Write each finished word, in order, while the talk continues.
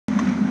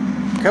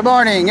Good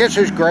morning, this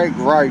is Greg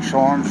Rice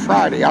on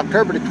Friday,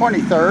 October the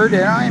 23rd,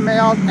 and I'm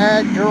out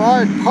at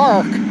Gerard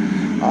Park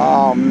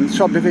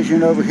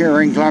subdivision over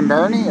here in Glen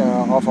Burnie,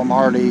 off of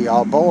Marley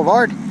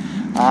Boulevard,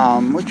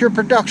 with your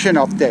production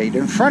update.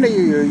 In front of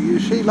you,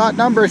 you see lot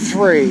number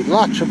 3.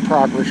 Lots of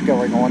progress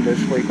going on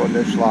this week on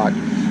this lot.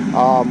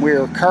 We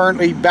are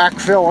currently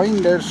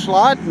backfilling this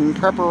lot in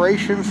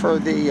preparation for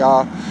the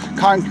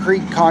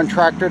concrete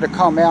contractor to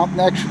come out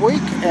next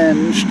week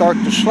and start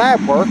the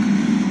slab work.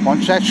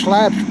 Once that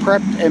slab's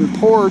prepped and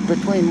poured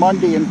between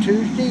Monday and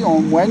Tuesday,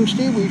 on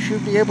Wednesday we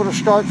should be able to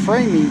start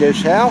framing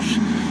this house.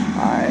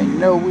 I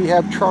know we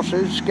have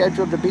trusses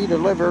scheduled to be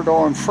delivered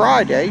on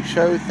Friday,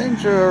 so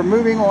things are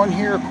moving on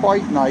here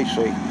quite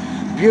nicely.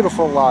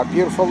 Beautiful lot,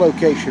 beautiful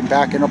location,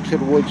 backing up to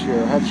the woods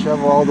here. I have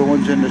several other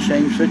ones in the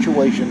same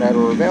situation that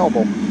are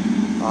available.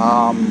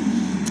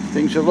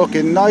 Things are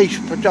looking nice,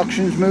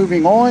 production's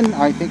moving on.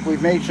 I think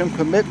we've made some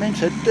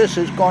commitments that this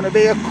is going to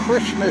be a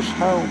Christmas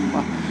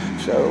home.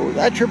 So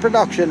that's your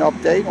production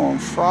update on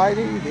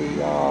Friday,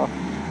 the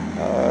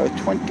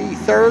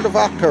 23rd of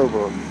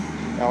October,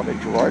 out at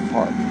Gerard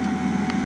Park.